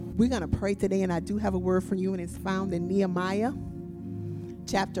We're going to pray today, and I do have a word for you, and it's found in Nehemiah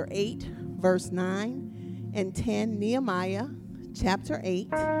chapter 8, verse 9 and 10. Nehemiah chapter 8,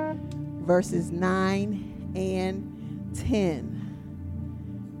 verses 9 and 10.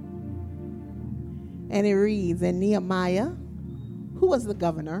 And it reads, and Nehemiah, who was the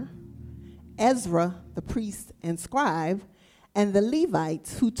governor, Ezra, the priest and scribe, and the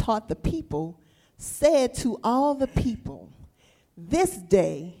Levites who taught the people, said to all the people, this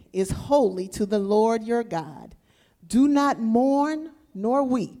day is holy to the Lord your God. Do not mourn nor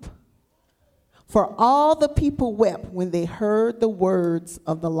weep. For all the people wept when they heard the words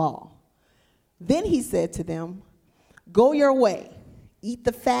of the law. Then he said to them, go your way, eat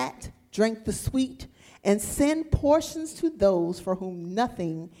the fat, drink the sweet, and send portions to those for whom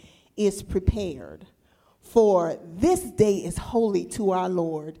nothing is prepared. For this day is holy to our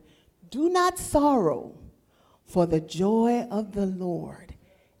Lord. Do not sorrow, for the joy of the Lord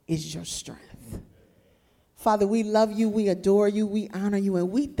is your strength. Father, we love you, we adore you, we honor you, and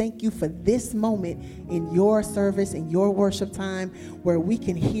we thank you for this moment in your service, in your worship time, where we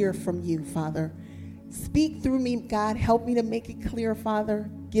can hear from you, Father. Speak through me, God. Help me to make it clear, Father.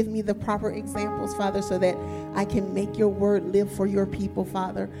 Give me the proper examples, Father, so that I can make your word live for your people,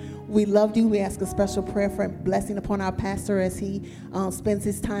 Father. We love you. We ask a special prayer for a blessing upon our pastor as he spends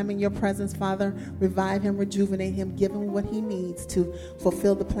his time in your presence, Father. Revive him, rejuvenate him, give him what he needs to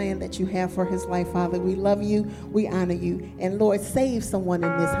fulfill the plan that you have for his life, Father. We love you. We honor you. And Lord, save someone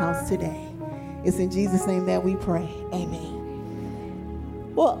in this house today. It's in Jesus' name that we pray. Amen.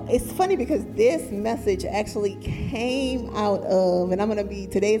 Well, it's funny because this message actually came out of, and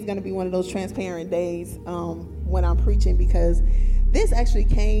today is going to be one of those transparent days when I'm preaching, because this actually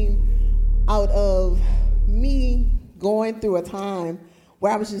came out of me going through a time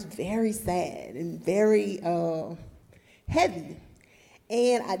where I was just very sad and very heavy.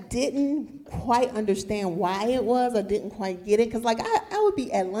 And I didn't quite understand why it was. I didn't quite get it. Because I would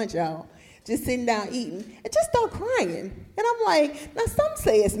be at lunch, y'all, just sitting down eating, and just start crying. And I'm like, now some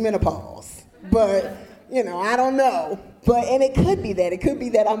say it's menopause, but, I don't know. And it could be that. It could be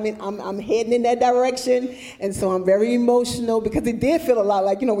that I'm heading in that direction, and so I'm very emotional, because it did feel a lot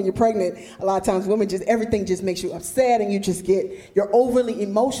like, when you're pregnant, a lot of times everything just makes you upset, and you're overly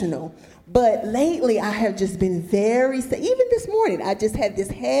emotional. But lately, I have just been very sad. Even this morning, I just had this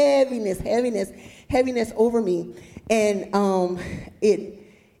heaviness over me, and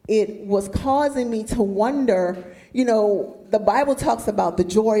it was causing me to wonder, the Bible talks about the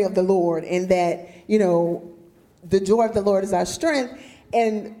joy of the Lord, and that, the joy of the Lord is our strength.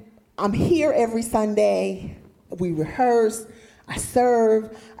 And I'm here every Sunday. We rehearse, I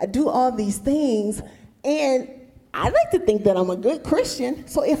serve, I do all these things. And I like to think that I'm a good Christian.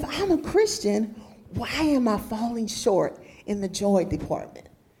 So if I'm a Christian, why am I falling short in the joy department?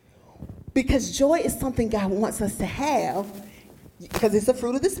 Because joy is something God wants us to have, because it's a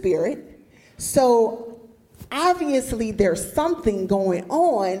fruit of the Spirit. So obviously there's something going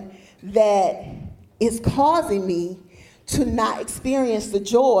on that is causing me to not experience the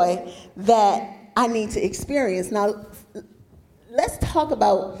joy that I need to experience. Now, let's talk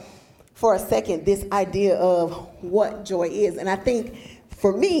about for a second this idea of what joy is. And I think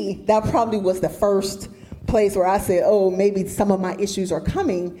for me, that probably was the first place where I said, oh, maybe some of my issues are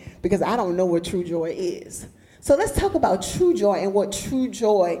coming because I don't know what true joy is. So let's talk about true joy and what true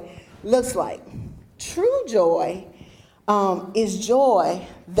joy looks like. True joy is joy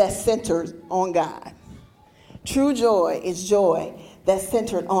that's centered on God. True joy is joy that's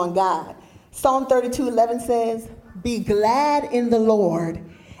centered on God. Psalm 32:11 says, be glad in the Lord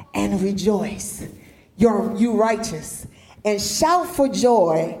and rejoice, you righteous, and shout for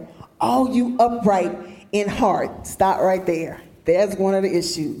joy, all you upright in heart. Stop right there. There's one of the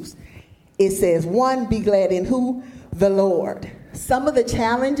issues. It says, one, be glad in who? The Lord. Some of the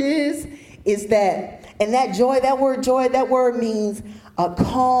challenges is that, and that joy, that word means a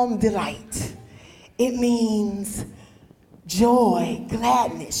calm delight. It means joy,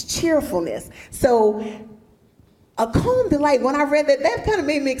 gladness, cheerfulness. So a calm delight, when I read that kind of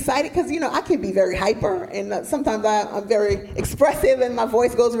made me excited, because, I can be very hyper, and sometimes I'm very expressive, and my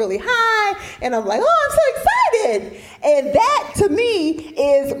voice goes really high, and I'm like, oh, I'm so excited. And that, to me,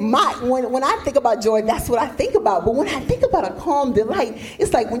 is when I think about joy, that's what I think about. But when I think about a calm delight,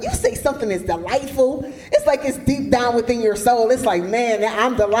 it's like when you say something is delightful, it's like it's deep down within your soul. It's like, man,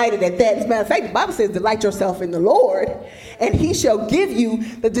 I'm delighted at that. As a matter of fact, the Bible says, delight yourself in the Lord, and he shall give you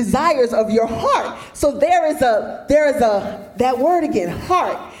the desires of your heart. So there is that word again,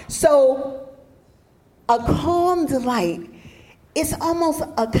 heart. So a calm delight, it's almost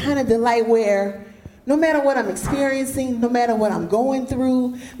a kind of delight where No matter what I'm experiencing, no matter what I'm going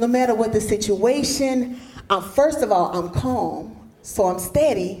through, no matter what the situation, first of all, I'm calm, so I'm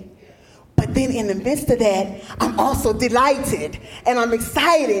steady. But then in the midst of that, I'm also delighted, and I'm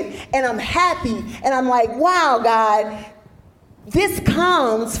excited, and I'm happy, and I'm like, wow, God, this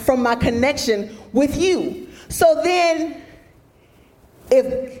comes from my connection with you. So then,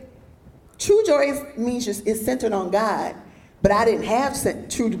 if true joy means it's centered on God, but I didn't have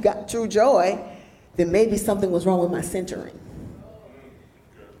true joy, then maybe something was wrong with my centering.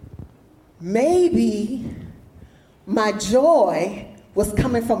 Maybe my joy was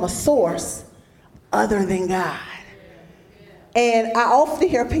coming from a source other than God. And I often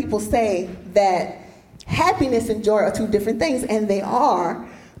hear people say that happiness and joy are two different things, and they are,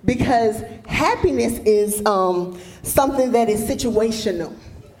 because happiness is something that is situational.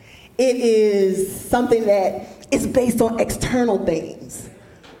 It is something that is based on external things.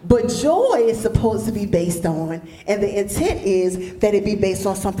 But joy is supposed to be based on, and the intent is that it be based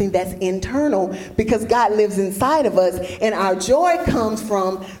on something that's internal, because God lives inside of us, and our joy comes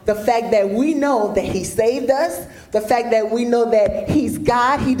from the fact that we know that He saved us, the fact that we know that He's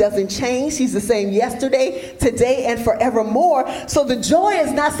God, He doesn't change, He's the same yesterday, today, and forevermore. So the joy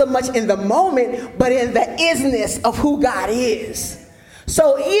is not so much in the moment, but in the isness of who God is.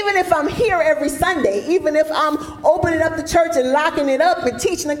 So even if I'm here every Sunday, even if I'm opening up the church and locking it up and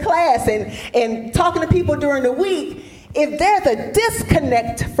teaching a class and talking to people during the week, if there's a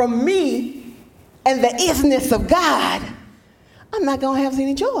disconnect from me and the isness of God, I'm not going to have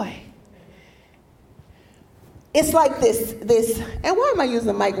any joy. It's like this, and why am I using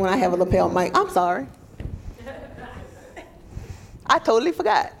the mic when I have a lapel mic? I'm sorry. I totally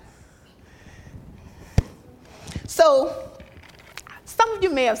forgot. So, some of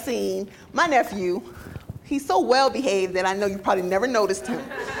you may have seen my nephew. He's so well behaved that I know you probably never noticed him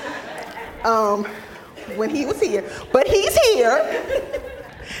when he was here. But he's here,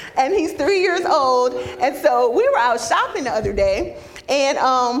 and he's 3 years old. And so we were out shopping the other day, and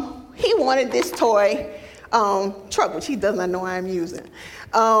he wanted this toy truck, which he does not know I'm using.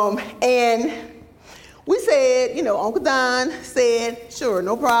 And we said, Uncle Don said, sure,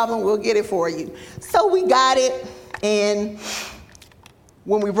 no problem, we'll get it for you. So we got it, and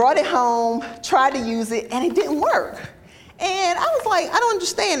when we brought it home, tried to use it, and it didn't work. And I was like, I don't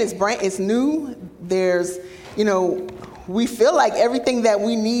understand. It's new. There's, we feel like everything that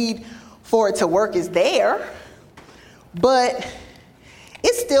we need for it to work is there, but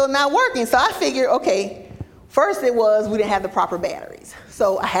it's still not working. So I figured, okay, first it was we didn't have the proper batteries.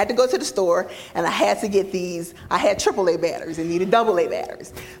 So I had to go to the store, and I had to get these. I had AAA batteries and needed AA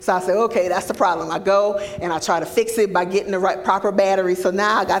batteries. So I said, okay, that's the problem. I go and I try to fix it by getting the right proper batteries. So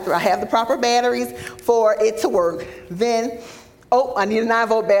now I have the proper batteries for it to work. Then, I need a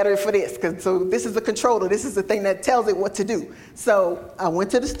 9-volt battery for this. So this is the controller. This is the thing that tells it what to do. So I went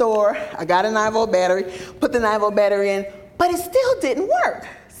to the store. I got a 9-volt battery, put the 9-volt battery in, but it still didn't work.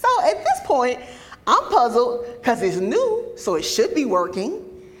 So at this point, I'm puzzled because it's new, so it should be working.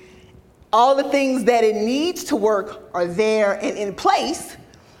 All the things that it needs to work are there and in place,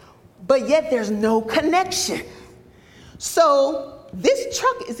 but yet there's no connection. So this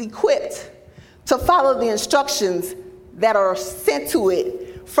truck is equipped to follow the instructions that are sent to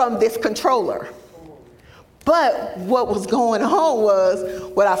it from this controller. But what was going on was,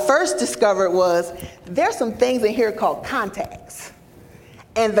 what I first discovered was, there's some things in here called contacts.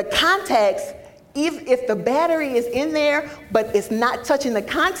 And the contacts, if the battery is in there, but it's not touching the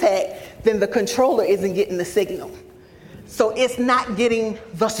contact, then the controller isn't getting the signal. So it's not getting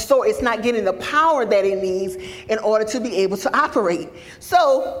it's not getting the power that it needs in order to be able to operate.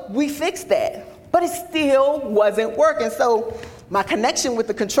 So we fixed that, but it still wasn't working. So my connection with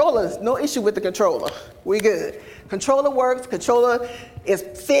the controller is no issue with the controller. We good. Controller works, controller is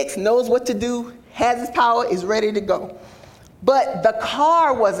fixed, knows what to do, has its power, is ready to go. But the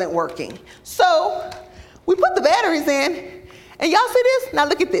car wasn't working. So we put the batteries in, and y'all see this? Now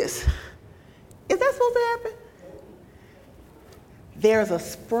look at this. Is that supposed to happen? There's a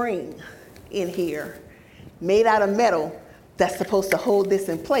spring in here made out of metal that's supposed to hold this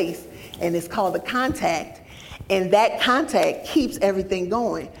in place, and it's called a contact. And that contact keeps everything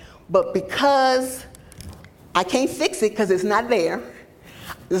going. But because I can't fix it because it's not there,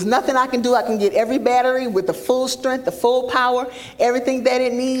 there's nothing I can do. I can get every battery with the full strength, the full power, everything that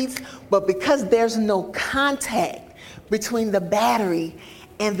it needs. But because there's no contact between the battery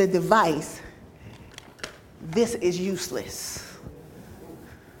and the device, this is useless.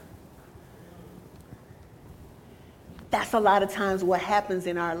 That's a lot of times what happens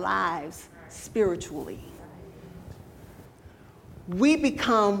in our lives spiritually. We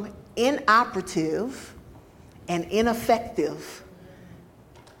become inoperative and ineffective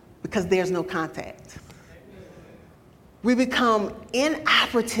because there's no contact. We become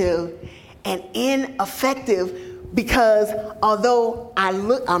inoperative and ineffective because although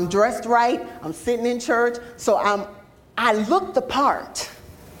I'm dressed right, I'm sitting in church, so I look the part.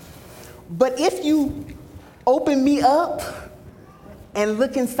 But if you open me up and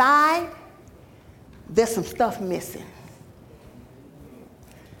look inside, there's some stuff missing.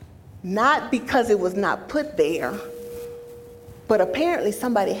 Not because it was not put there, but apparently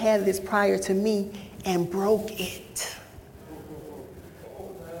somebody had this prior to me and broke it.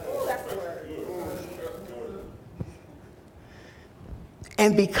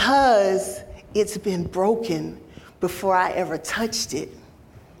 And because it's been broken before I ever touched it,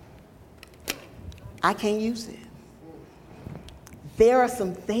 I can't use it. There are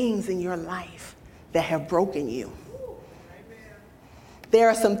some things in your life that have broken you. There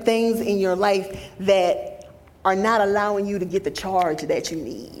are some things in your life that are not allowing you to get the charge that you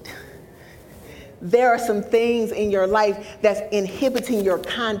need. There are some things in your life that's inhibiting your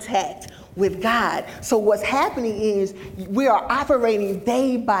contact with God. So what's happening is we are operating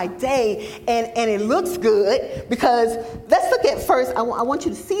day by day, and it looks good because let's look at first. I want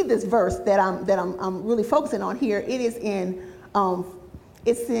you to see this verse that I'm really focusing on here. It is in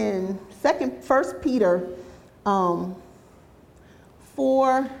it's in 1 Peter 2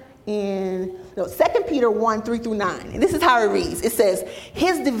 Peter 1, 3 through 9. And this is how it reads. It says,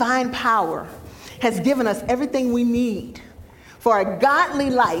 His divine power has given us everything we need for a godly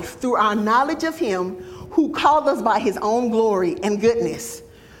life through our knowledge of Him who called us by His own glory and goodness.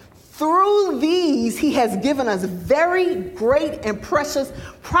 Through these, He has given us very great and precious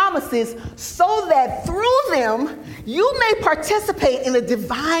promises so that through them, you may participate in the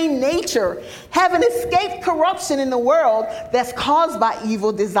divine nature, having escaped corruption in the world that's caused by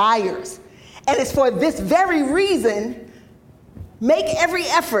evil desires. And it's for this very reason, make every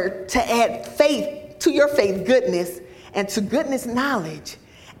effort to add faith to your faith, goodness, and to goodness, knowledge,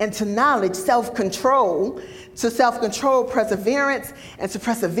 and to knowledge, self-control, to self-control, perseverance, and to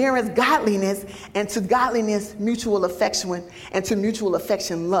perseverance, godliness, and to godliness, mutual affection, and to mutual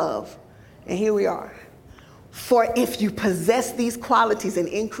affection, love. And here we are. For if you possess these qualities in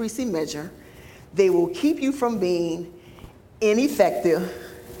increasing measure, they will keep you from being ineffective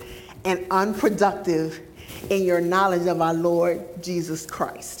and unproductive in your knowledge of our Lord Jesus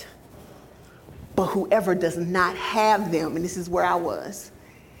Christ. But whoever does not have them, and this is where I was,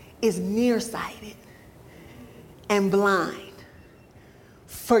 is nearsighted and blind,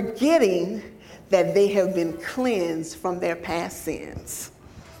 forgetting that they have been cleansed from their past sins.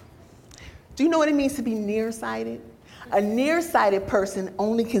 Do you know what it means to be nearsighted? A nearsighted person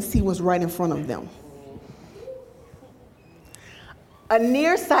only can see what's right in front of them. A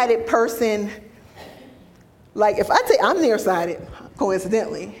nearsighted person, like if I tell you I'm nearsighted,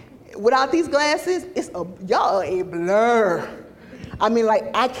 coincidentally, without these glasses, y'all are a blur. I mean, like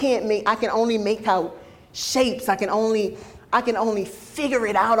I can only make out shapes. I can only figure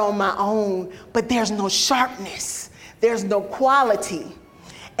it out on my own, but there's no sharpness. There's no quality.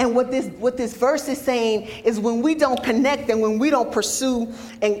 And what this verse is saying is when we don't connect and when we don't pursue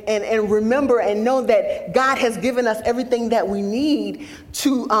and remember and know that God has given us everything that we need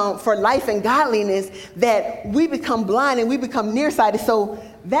for life and godliness, that we become blind and we become nearsighted. So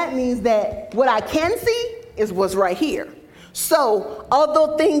that means that what I can see is what's right here. So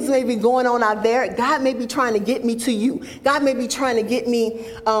although things may be going on out there, God may be trying to get me to you. God may be trying to get me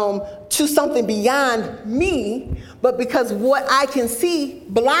to something beyond me, but because what I can see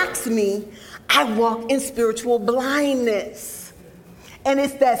blocks me, I walk in spiritual blindness. And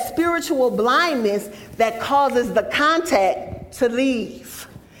it's that spiritual blindness that causes the contact to leave.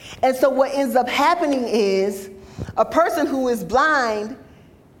 And so what ends up happening is a person who is blind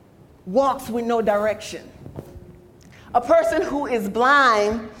walks with no direction. A person who is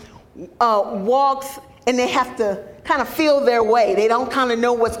blind walks and they have to kind of feel their way. They don't kind of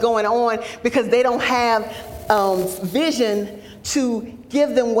know what's going on because they don't have vision to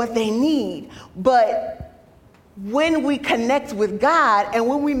give them what they need. But when we connect with God and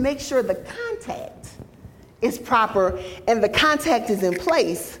when we make sure the contact is proper and the contact is in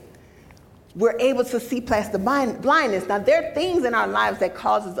place, we're able to see past the blindness. Now, there are things in our lives that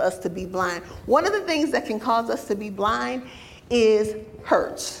causes us to be blind. One of the things that can cause us to be blind is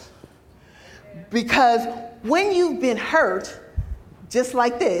hurts. Because when you've been hurt, just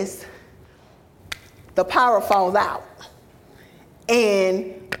like this, the power falls out.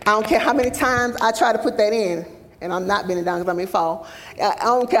 And I don't care how many times I try to put that in, and I'm not bending down because I may fall. I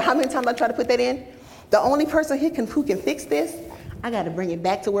don't care how many times I try to put that in. The only person who can fix this, I got to bring it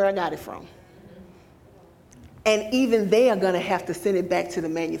back to where I got it from. And even they are going to have to send it back to the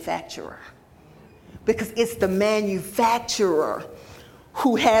manufacturer, because it's the manufacturer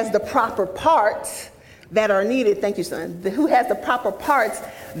who has the proper parts that are needed. Thank you, son. Who has the proper parts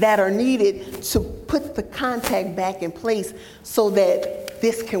that are needed to put the contact back in place so that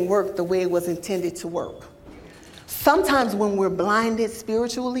this can work the way it was intended to work. Sometimes when we're blinded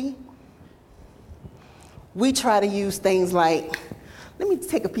spiritually, we try to use things like, let me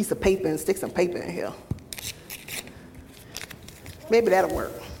take a piece of paper and stick some paper in here. Maybe that'll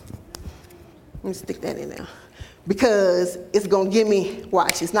work. Let me stick that in there. Because it's going to give me,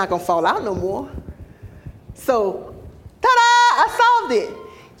 watch, it's not going to fall out no more. So, ta-da, I solved it.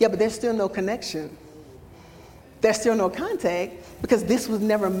 Yeah, but there's still no connection. There's still no contact, because this was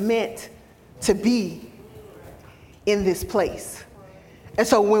never meant to be in this place. And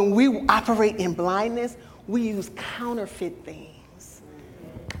so when we operate in blindness, we use counterfeit things.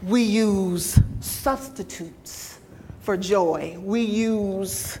 We use substitutes for joy. We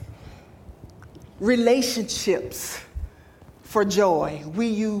use relationships for joy. We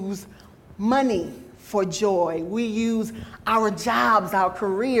use money for joy. We use our jobs, our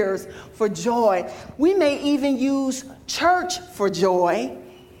careers for joy. We may even use church for joy,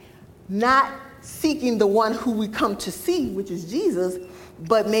 not seeking the one who we come to see, which is Jesus,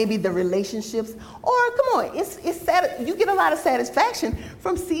 but maybe the relationships. Or come on, you get a lot of satisfaction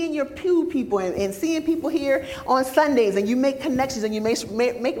from seeing your pew people and seeing people here on Sundays, and you make connections and you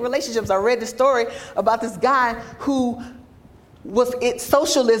make relationships. I read the story about this guy who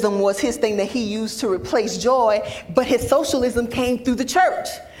socialism was his thing that he used to replace joy, but his socialism came through the church,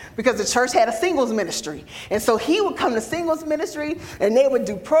 because the church had a singles ministry. And so he would come to singles ministry, and they would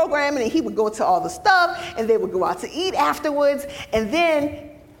do programming, and he would go to all the stuff, and they would go out to eat afterwards. And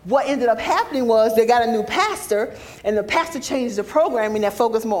then what ended up happening was they got a new pastor, and the pastor changed the programming that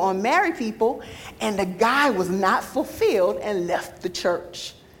focused more on married people, and the guy was not fulfilled and left the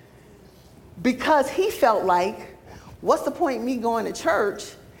church. Because he felt like, what's the point in me going to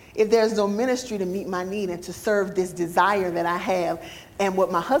church if there's no ministry to meet my need and to serve this desire that I have? And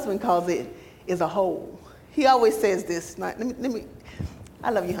what my husband calls it is a hole. He always says this. Let me. I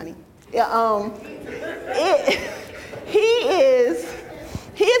love you, honey. Yeah, he is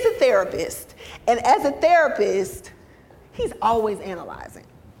a therapist, and as a therapist, he's always analyzing.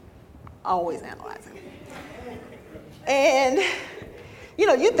 And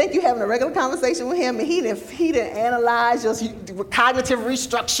you think you're having a regular conversation with him, and he didn't analyze just cognitive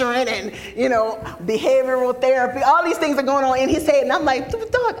restructuring and, behavioral therapy. All these things are going on in his head. And I'm like,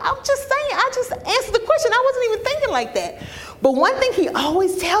 dog, I'm just saying, I just answered the question. I wasn't even thinking like that. But one thing he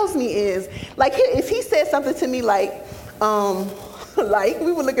always tells me is, like, if he says something to me like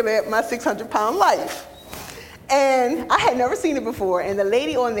we were looking at my 600-pound life. And I had never seen it before. And the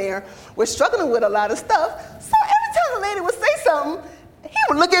lady on there was struggling with a lot of stuff. So every time the lady would say something, he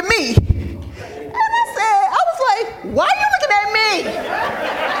would look at me. And I was like, why are you looking at me?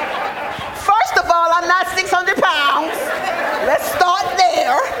 First of all, I'm not 600 pounds. Let's start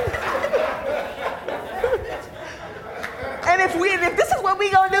there. And if this is what we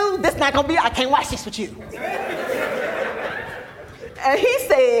gonna do, this not gonna be, I can't watch this with you. And he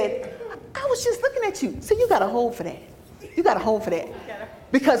said, I was just looking at you. So you got a hold for that. You got a hold for that.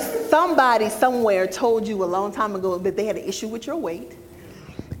 Because somebody somewhere told you a long time ago that they had an issue with your weight.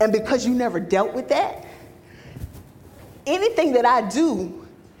 And because you never dealt with that, anything that I do,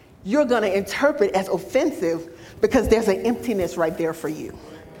 you're going to interpret as offensive, because there's an emptiness right there for you.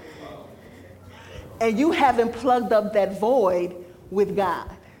 And you haven't plugged up that void with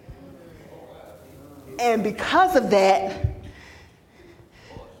God. And because of that,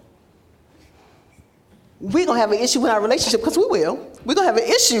 we're going to have an issue in our relationship, because we will. We're going to have an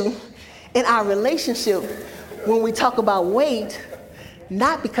issue in our relationship when we talk about weight,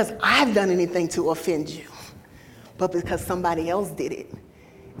 not because I've done anything to offend you, but because somebody else did it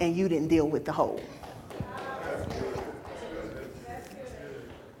and you didn't deal with the hole.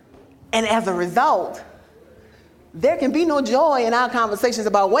 And as a result, there can be no joy in our conversations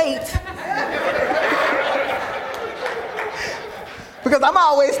about weight. Because I'm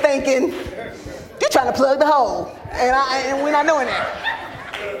always thinking, you're trying to plug the hole. And we're not doing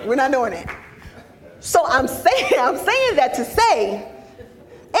that. We're not doing that. So I'm saying that to say,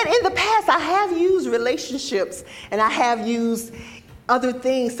 and in the past I have used relationships and I have used other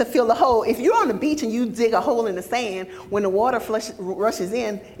things to fill the hole. If you're on the beach and you dig a hole in the sand, when the water rushes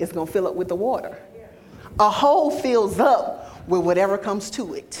in, it's going to fill up with the water. A hole fills up with whatever comes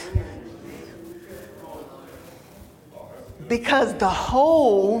to it. Because the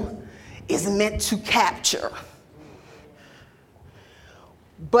hole is meant to capture.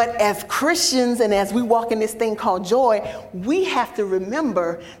 But as Christians and as we walk in this thing called joy, we have to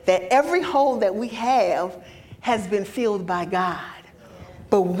remember that every hole that we have has been filled by God.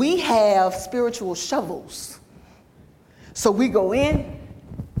 But we have spiritual shovels. So we go in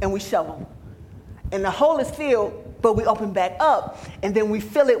and we shovel. And the hole is filled, but we open back up. And then we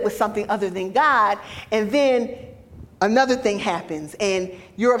fill it with something other than God. And then another thing happens. And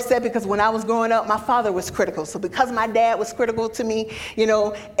you're upset because when I was growing up, my father was critical. So because my dad was critical to me,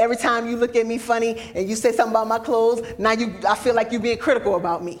 every time you look at me funny and you say something about my clothes, now I feel like you're being critical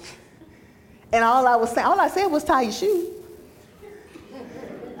about me. And all I said was tie your shoe.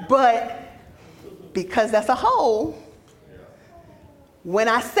 But because that's a hole, when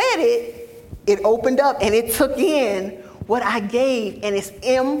I said it, it opened up and it took in what I gave, and it's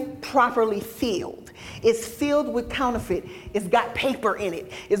improperly filled. It's filled with counterfeit. It's got paper in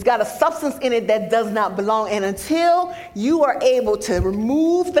it. It's got a substance in it that does not belong. And until you are able to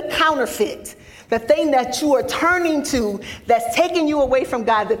remove the counterfeit, the thing that you are turning to that's taking you away from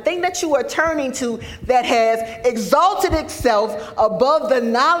God, the thing that you are turning to that has exalted itself above the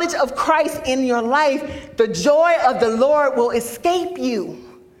knowledge of Christ in your life, the joy of the Lord will escape you.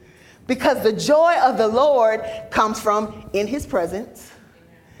 Because the joy of the Lord comes from, in his presence,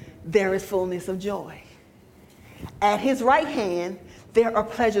 there is fullness of joy. At his right hand, there are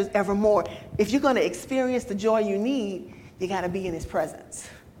pleasures evermore. If you're going to experience the joy you need, you got to be in his presence.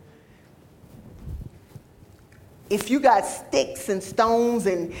 If you got sticks and stones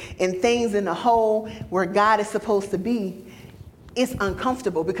and things in the hole where God is supposed to be, it's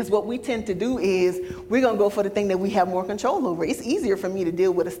uncomfortable, because what we tend to do is we're going to go for the thing that we have more control over. It's easier for me to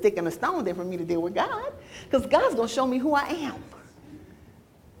deal with a stick and a stone than for me to deal with God, because God's going to show me who I am.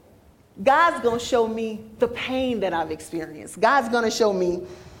 God's going to show me the pain that I've experienced. God's going to show me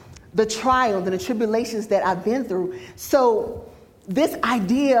the trials and the tribulations that I've been through. So this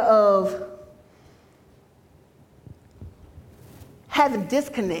idea of having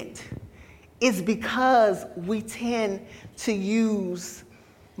disconnect is because we tend to use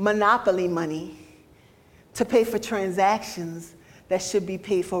monopoly money to pay for transactions that should be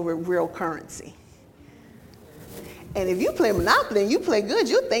paid for with real currency. And if you play Monopoly and you play good,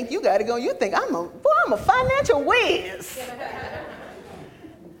 you think you got to go. You think, I'm a financial whiz.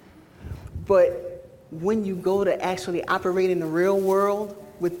 But when you go to actually operate in the real world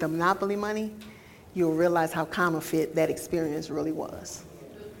with the Monopoly money, you'll realize how counterfeit that experience really was.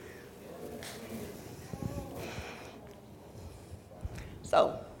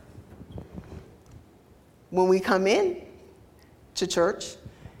 So, when we come in to church,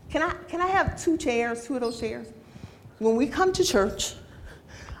 can I have two of those chairs? When we come to church,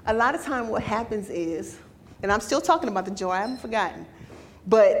 a lot of time what happens is, and I'm still talking about the joy, I haven't forgotten,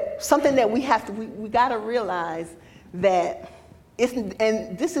 but something that we got to realize that this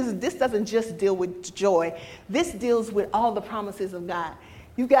doesn't just deal with joy. This deals with all the promises of God.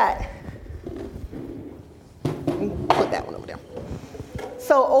 Put that one over there.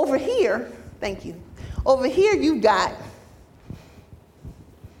 So over here, thank you. Over here you got,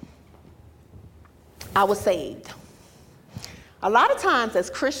 I was saved. A lot of times as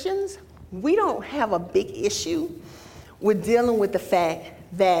Christians, we don't have a big issue with dealing with the fact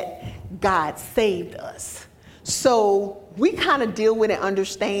that God saved us. So we kind of deal with and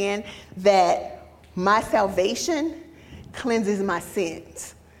understand that my salvation cleanses my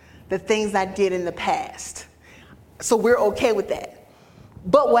sins, the things I did in the past. So we're okay with that.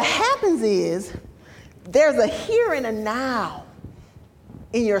 But what happens is there's a here and a now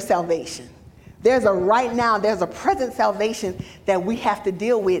in your salvation. There's a right now, there's a present salvation that we have to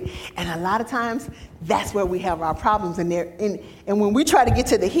deal with. And a lot of times, that's where we have our problems. And when we try to get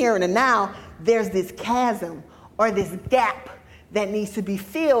to the here and the now, there's this chasm or this gap that needs to be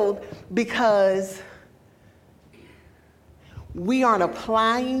filled because we aren't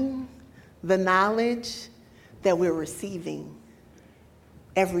applying the knowledge that we're receiving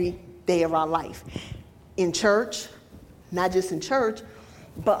every day of our life. In church, not just in church,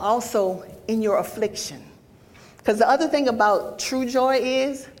 but also in your affliction. Because the other thing about true joy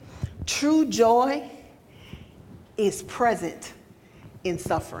is present in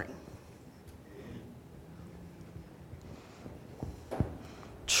suffering.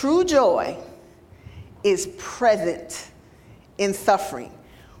 True joy is present in suffering.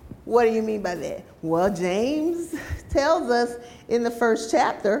 What do you mean by that? Well, James tells us in the first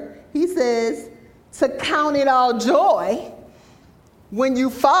chapter, he says, to count it all joy when you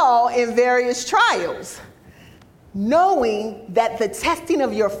fall in various trials, knowing that the testing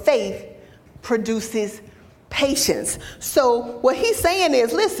of your faith produces patience. So what he's saying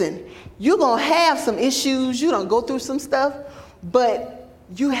is, listen, you're going to have some issues, you're going to go through some stuff, but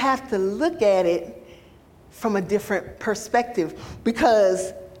you have to look at it from a different perspective,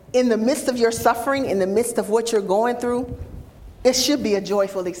 because in the midst of your suffering, in the midst of what you're going through, it should be a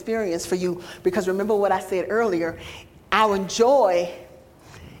joyful experience for you. Because remember what I said earlier, our joy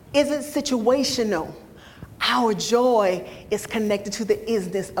isn't situational. Our joy is connected to the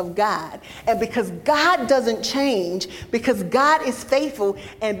isness of God. And because God doesn't change, because God is faithful,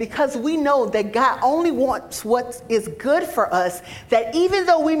 and because we know that God only wants what is good for us, that even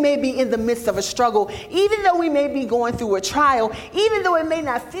though we may be in the midst of a struggle, even though we may be going through a trial, even though it may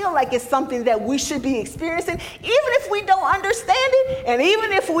not feel like it's something that we should be experiencing, even if we don't understand it, and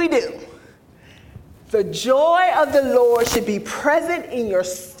even if we do, the joy of the Lord should be present in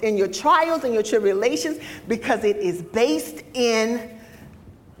your trials and your tribulations, because it is based in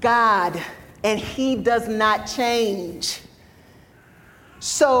God, and He does not change.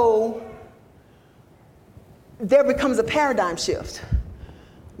 So there becomes a paradigm shift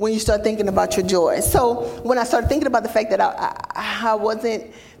when you start thinking about your joy. So when I started thinking about the fact that I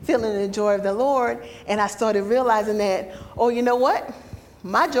wasn't feeling the joy of the Lord, and I started realizing that, oh, you know what?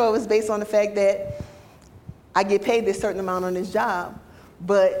 My joy was based on the fact that I get paid this certain amount on this job,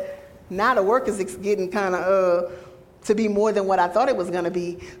 but now the work is getting kind of to be more than what I thought it was going to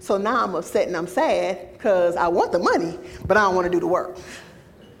be. So now I'm upset and I'm sad because I want the money, but I don't want to do the work.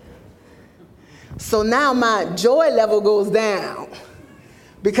 So now my joy level goes down,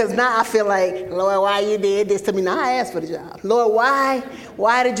 because now I feel like, Lord, why you did this to me? Now I asked for the job. Lord,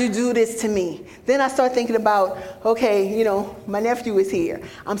 why did you do this to me? Then I start thinking about, okay, my nephew is here.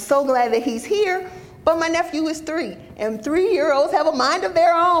 I'm so glad that he's here. But my nephew is 3, and 3-year-olds have a mind of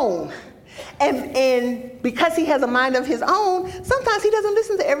their own. And because he has a mind of his own, sometimes he doesn't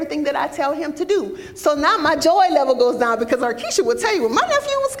listen to everything that I tell him to do. So now my joy level goes down, because Arkisha will tell you, when my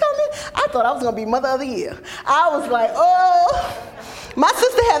nephew was coming, I thought I was going to be Mother of the Year. I was like, oh, my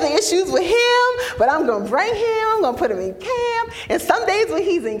sister having issues with him, but I'm going to bring him. I'm going to put him in camp. And some days when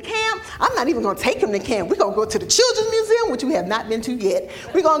he's in camp, I'm not even going to take him to camp. We're going to go to the Children's Museum, which we have not been to yet.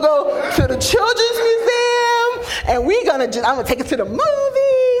 We're going to go to the Children's Museum, and I'm going to take him to the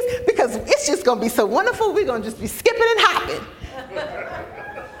movies, because it's just going to be so wonderful. We're going to just be skipping and hopping.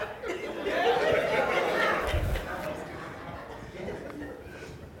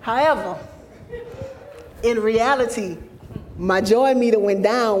 However, in reality, my joy meter went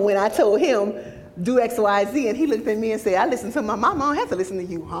down when I told him, do X, Y, Z, and he looked at me and said, I listen to my mama, I don't have to listen to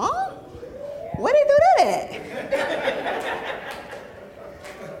you. Huh? Where they do that at?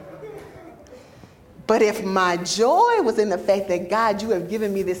 But if my joy was in the fact that, God, you have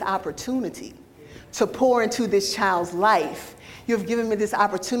given me this opportunity to pour into this child's life, you have given me this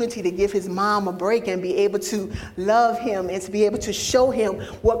opportunity to give his mom a break and be able to love him and to be able to show him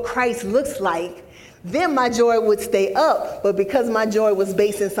what Christ looks like, then my joy would stay up. But because my joy was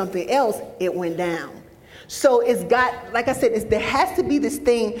based in something else, it went down. So it's got, like I said, there has to be this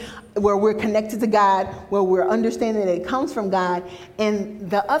thing where we're connected to God, where we're understanding that it comes from God.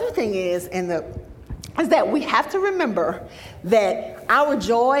 And the other thing is that we have to remember that our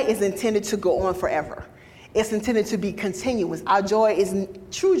joy is intended to go on forever. It's intended to be continuous. Our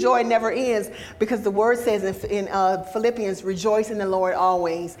true joy never ends, because the word says in Philippians, rejoice in the Lord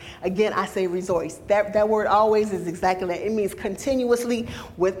always. Again, I say rejoice. That word always is exactly that. It means continuously,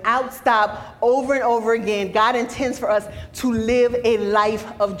 without stop, over and over again. God intends for us to live a life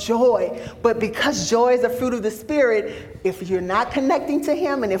of joy. But because joy is a fruit of the Spirit, if you're not connecting to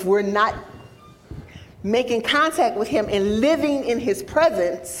Him, and if we're not making contact with Him and living in His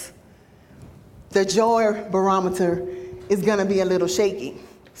presence, the joy barometer is going to be a little shaky.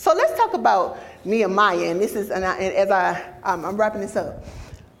 So let's talk about Nehemiah, and this is, I'm wrapping this up.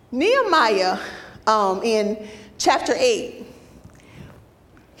 Nehemiah, in chapter 8,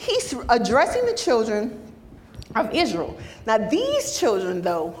 he's addressing the children of Israel. Now, these children,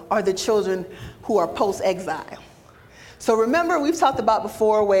 though, are the children who are post-exile. So remember, we've talked about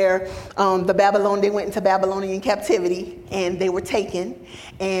before where they went into Babylonian captivity and they were taken,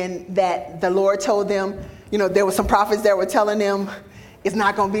 and that the Lord told them, there were some prophets that were telling them, it's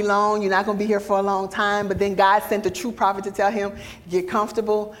not going to be long, you're not going to be here for a long time. But then God sent a true prophet to tell him, get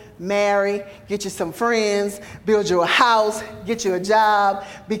comfortable, marry, get you some friends, build you a house, get you a job,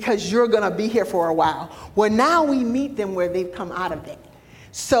 because you're going to be here for a while. Well, now we meet them where they've come out of that.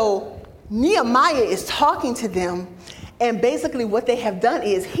 So Nehemiah is talking to them. And basically what they have done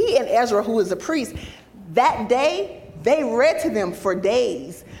is, he and Ezra, who is a priest, that day, they read to them for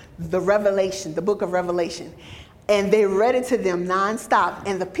days the Revelation, the book of Revelation. And they read it to them nonstop.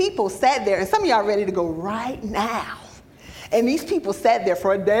 And the people sat there, and some of y'all ready to go right now. And these people sat there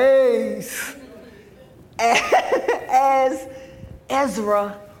for days as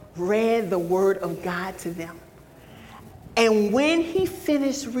Ezra read the word of God to them. And when he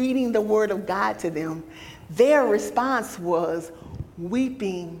finished reading the word of God to them, their response was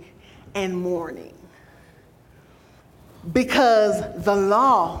weeping and mourning. Because the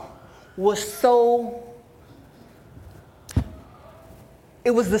law was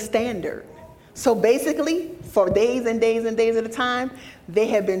it was the standard. So basically, for days and days and days at a time, they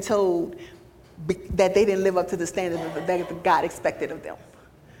had been told that they didn't live up to the standard that God expected of them.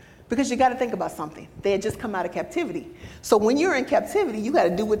 Because you got to think about something. They had just come out of captivity. So when you're in captivity, you got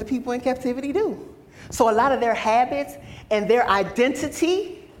to do what the people in captivity do. So a lot of their habits and their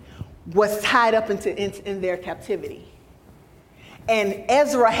identity was tied up in their captivity. And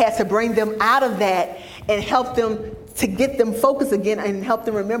Ezra had to bring them out of that and help them to get them focused again and help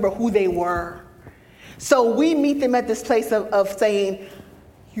them remember who they were. So we meet them at this place of saying,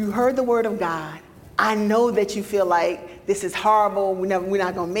 you heard the word of God. I know that you feel like this is horrible. We're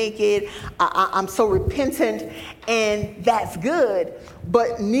not going to make it. I'm so repentant, and that's good.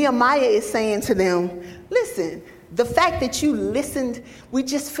 But Nehemiah is saying to them, listen, the fact that you listened, we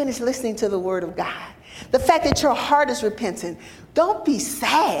just finished listening to the word of God. The fact that your heart is repentant, don't be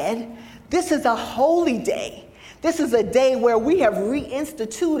sad. This is a holy day. This is a day where we have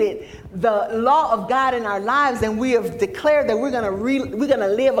reinstituted the law of God in our lives, and we have declared that we're going to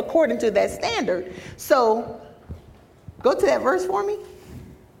live according to that standard. So, go to that verse for me.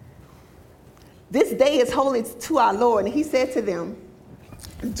 This day is holy to our Lord, and he said to them,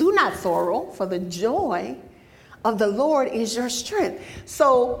 do not sorrow, for the joy of the Lord is your strength.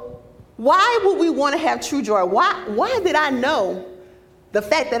 So, why would we want to have true joy? Why did I know the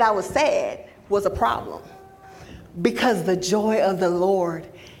fact that I was sad was a problem? Because the joy of the Lord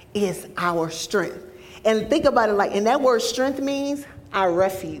is our strength. And think about it and that word strength means our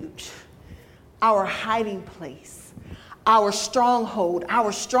refuge, our hiding place, our stronghold,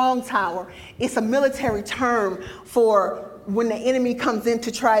 our strong tower. It's a military term for when the enemy comes in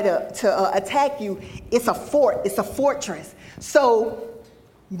to try to attack you. It's a fort, it's a fortress. So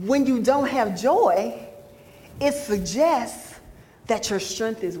when you don't have joy, it suggests that your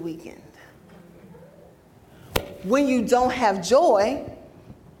strength is weakened. When you don't have joy,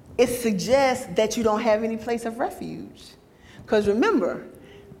 it suggests that you don't have any place of refuge. Because remember,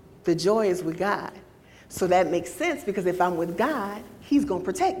 the joy is with God. So that makes sense, because if I'm with God, he's going to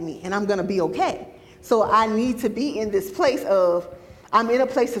protect me and I'm going to be okay. So I need to be in this place I'm in a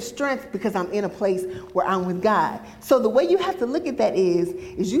place of strength because I'm in a place where I'm with God. So the way you have to look at that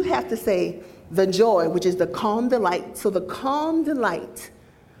is you have to say the joy, which is the calm delight. So the calm delight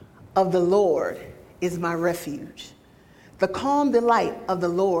of the Lord is my refuge. The calm delight of the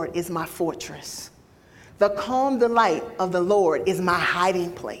Lord is my fortress. The calm delight of the Lord is my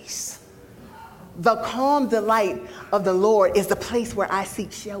hiding place. The calm delight of the Lord is the place where I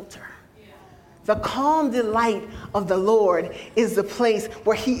seek shelter. The calm delight of the Lord is the place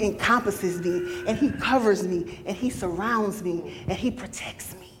where he encompasses me and he covers me and he surrounds me and he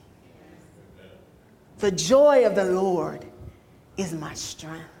protects me. The joy of the Lord is my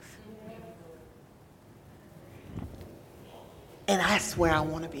strength. And that's where I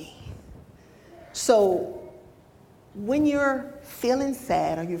want to be. So when you're feeling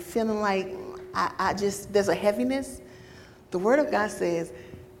sad or you're feeling like there's a heaviness, the word of God says,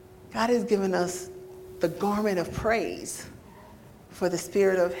 God has given us the garment of praise for the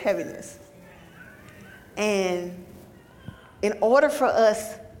spirit of heaviness. And in order for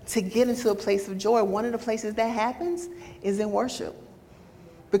us to get into a place of joy, one of the places that happens is in worship.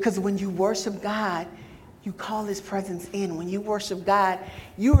 Because when you worship God, you call his presence in. When you worship God,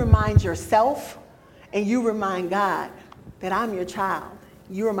 you remind yourself and you remind God that I'm your child.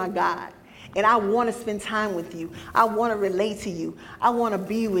 You are my God. And I want to spend time with you. I want to relate to you. I want to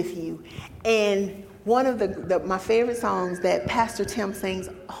be with you. And one of my favorite songs that Pastor Tim sings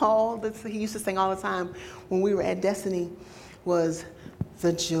he used to sing all the time when we were at Destiny was,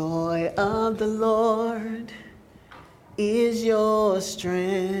 the joy of the Lord is your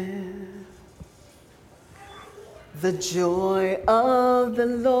strength. The joy of the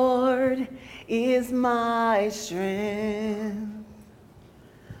Lord is my strength.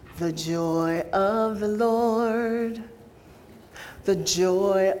 The joy of the Lord, the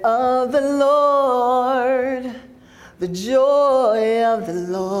joy of the Lord, the joy of the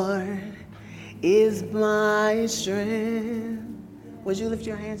Lord is my strength. Would you lift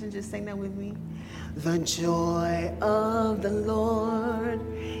your hands and just sing that with me? The joy of the Lord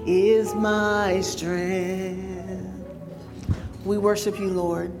is my strength. We worship you,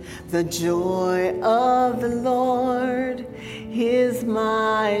 Lord. The joy of the Lord is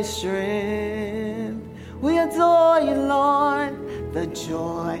my strength. We adore you, Lord. The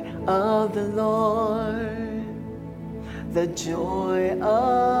joy of the Lord, the joy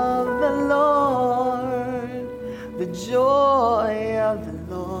of the Lord, the joy of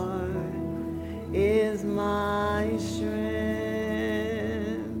the Lord is my strength.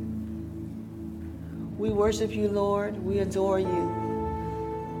 We worship you, Lord. We adore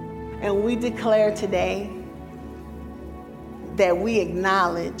you. And we declare today that we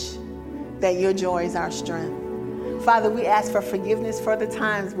acknowledge that your joy is our strength. Father, we ask for forgiveness for the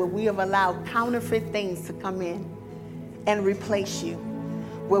times where we have allowed counterfeit things to come in and replace you,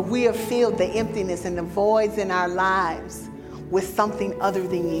 where we have filled the emptiness and the voids in our lives with something other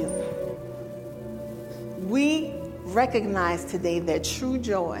than you. We recognize today that true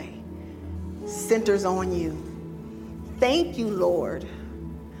joy centers on you. Thank you, Lord,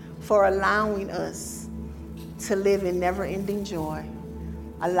 for allowing us to live in never-ending joy.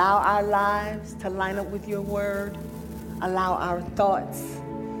 Allow our lives to line up with your word. Allow our thoughts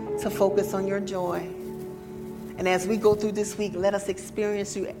to focus on your joy. And as we go through this week, let us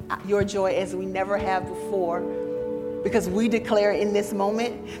experience your joy as we never have before. Because we declare in this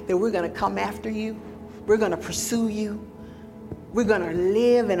moment that we're going to come after you. We're going to pursue you. We're going to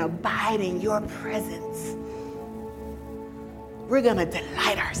live and abide in your presence. We're going to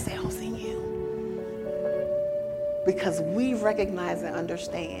delight ourselves in you. Because we recognize and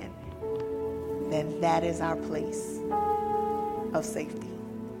understand that that is our place of safety.